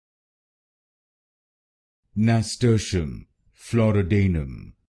Nasturtium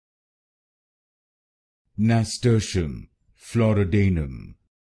Floridanum. Nasturtium Floridanum.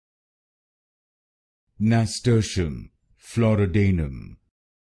 Nasturtium Floridanum.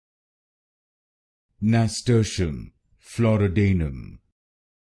 Nasturtium Floridanum.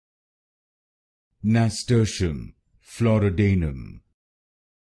 Nasturtium Floridanum.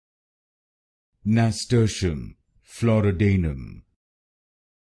 Nasturtium Floridanum.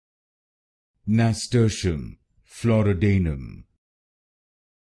 Nasturtium Floridanum.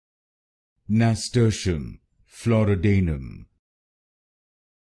 Nasturtium Floridanum.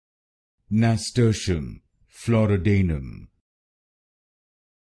 Nasturtium Floridanum.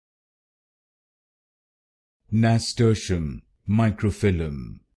 Nasturtium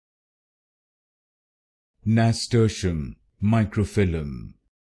Microphyllum. Nasturtium Microphyllum.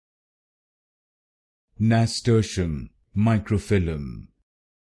 Nasturtium Microphyllum.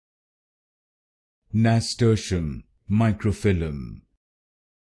 Nasturtium Microphyllum.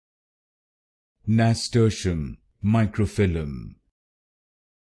 Nasturtium Microphyllum.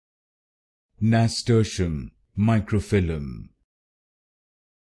 Nasturtium Microphyllum.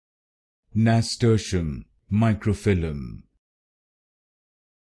 Nasturtium Microphyllum.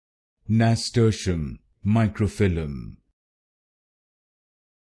 Nasturtium Microphyllum.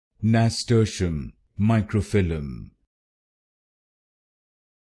 Nasturtium Microphyllum.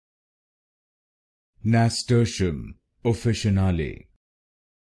 Nasturtium Officinale.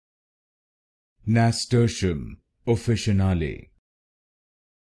 Nasturtium Officinale.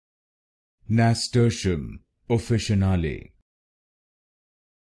 Nasturtium Officinale.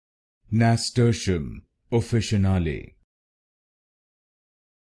 Nasturtium Officinale.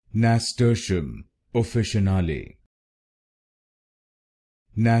 Nasturtium Officinale.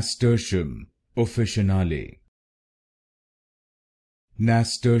 Nasturtium Officinale.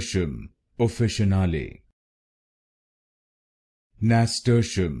 Nasturtium Officinale.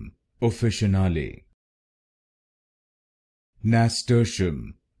 Nasturtium Officinale.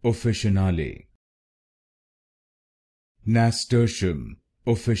 Nasturtium Officinale. Nasturtium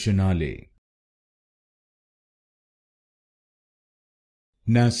Officinale.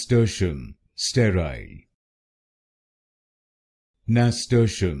 Nasturtium Sterile.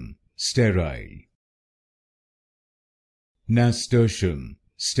 Nasturtium Sterile. Nasturtium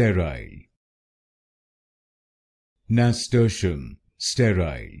Sterile. Nasturtium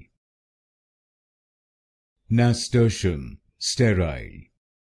Sterile. Nasturtium Sterile.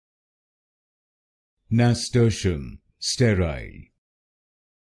 Nasturtium Sterile.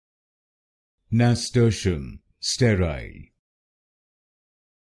 Nasturtium Sterile.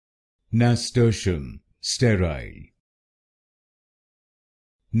 Nasturtium Sterile.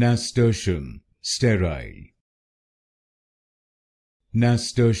 Nasturtium Sterile.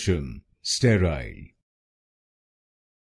 Nasturtium Sterile.